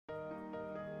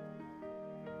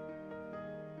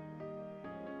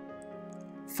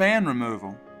fan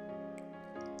removal.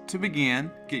 To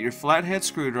begin, get your flathead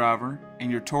screwdriver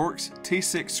and your Torx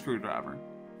T6 screwdriver.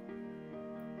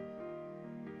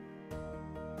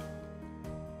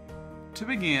 To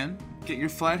begin, get your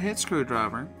flathead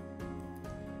screwdriver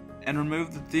and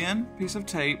remove the thin piece of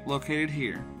tape located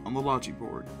here on the logic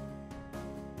board.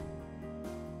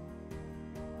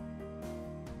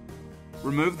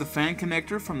 Remove the fan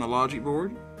connector from the logic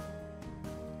board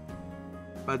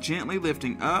by gently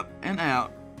lifting up and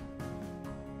out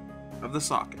of the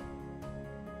socket.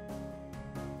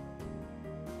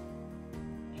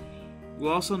 You'll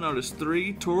also notice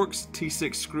 3 Torx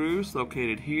T6 screws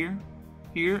located here,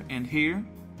 here, and here.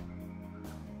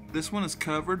 This one is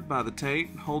covered by the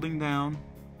tape holding down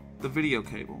the video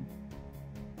cable.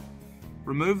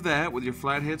 Remove that with your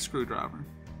flathead screwdriver.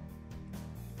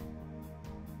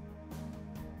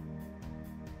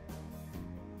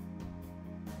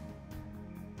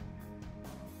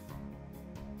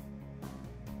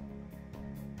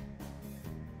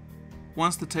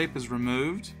 Once the tape is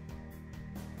removed,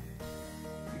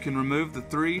 you can remove the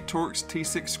 3 Torx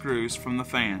T6 screws from the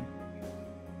fan.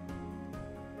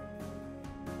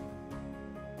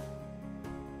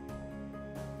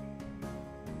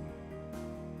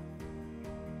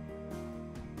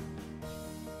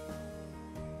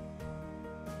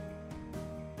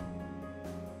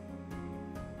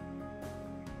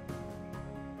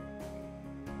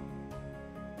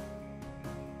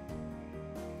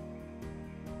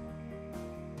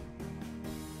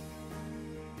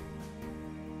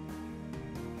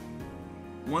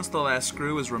 Once the last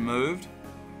screw is removed,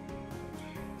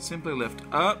 simply lift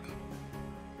up,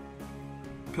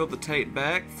 peel the tape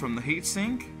back from the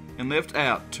heatsink, and lift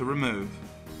out to remove.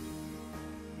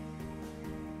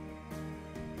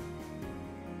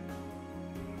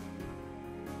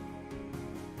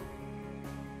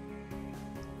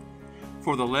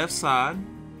 For the left side,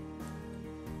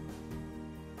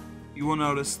 you will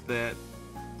notice that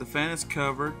the fan is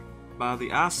covered by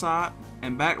the eyesight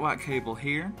and backlight cable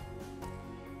here,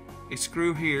 a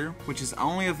screw here which is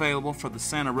only available for the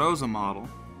Santa Rosa model,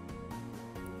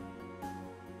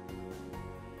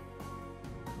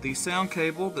 the sound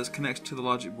cable that connects to the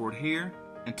logic board here,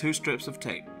 and 2 strips of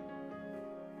tape.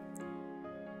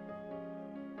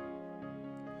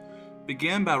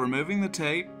 Begin by removing the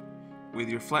tape with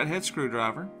your flathead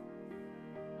screwdriver.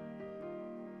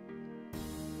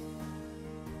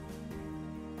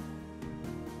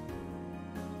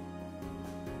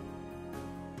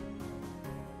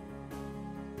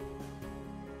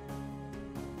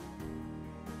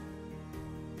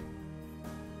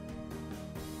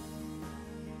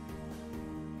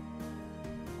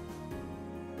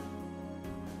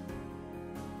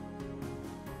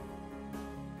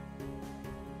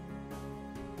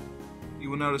 You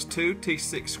will notice 2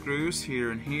 T6 screws here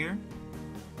and here.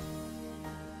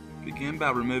 Begin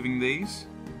by removing these.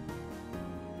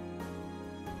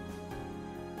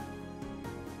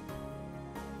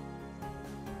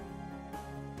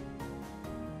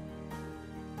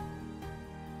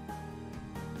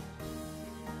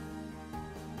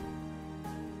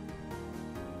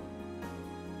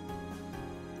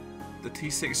 The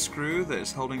T6 screw that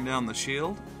is holding down the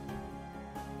shield.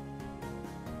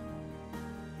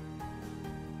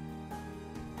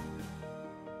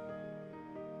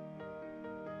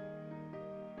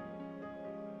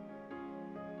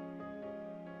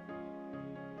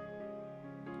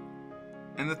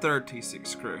 And the 3rd T6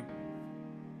 screw.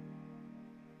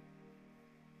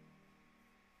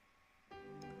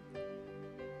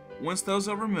 Once those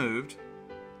are removed,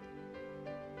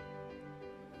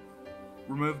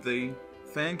 remove the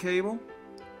fan cable,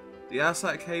 the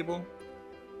eyesight cable,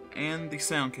 and the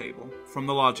sound cable from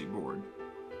the logic board.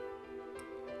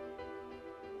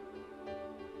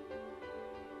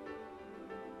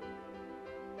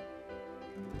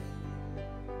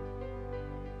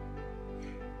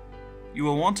 You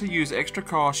will want to use extra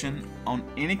caution on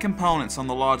any components on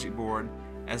the logic board,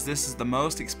 as this is the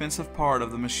most expensive part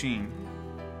of the machine.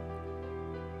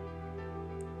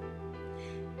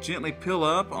 Gently peel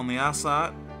up on the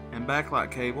eyesight and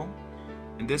backlight cable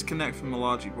and disconnect from the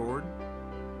logic board.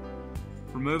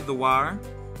 Remove the wire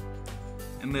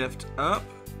and lift up.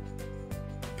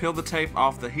 Peel the tape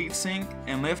off the heatsink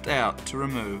and lift out to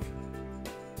remove.